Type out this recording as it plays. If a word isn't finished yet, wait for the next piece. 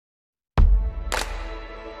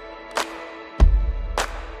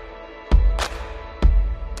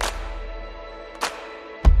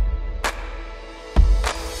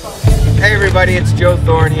everybody, it's Joe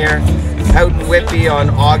Thorne here, out in Whitby on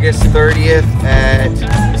August 30th at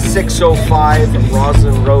 6:05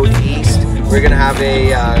 Roslyn Road East. We're going to have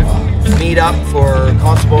a meet-up for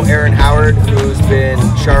Constable Erin Howard, who's been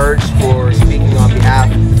charged for speaking on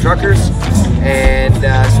behalf of the truckers. And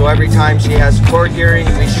so every time she has a court hearing,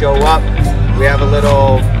 we show up. We have a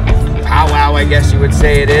little powwow, I guess you would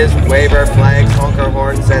say it is, wave our flags, honk our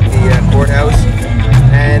horns at the courthouse.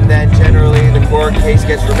 And then generally the court case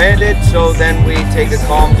gets remanded, so then we take a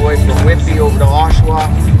convoy from Whitby over to Oshawa,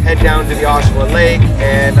 head down to the Oshawa Lake,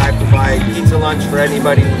 and I provide pizza lunch for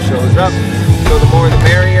anybody who shows up. So the more the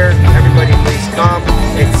merrier. Everybody please come.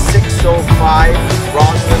 It's 6:05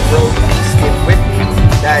 Roslyn Road East in Whitby.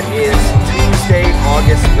 That is Tuesday,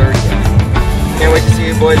 August 30th. Can't wait to see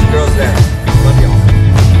you boys and girls there. Love y'all.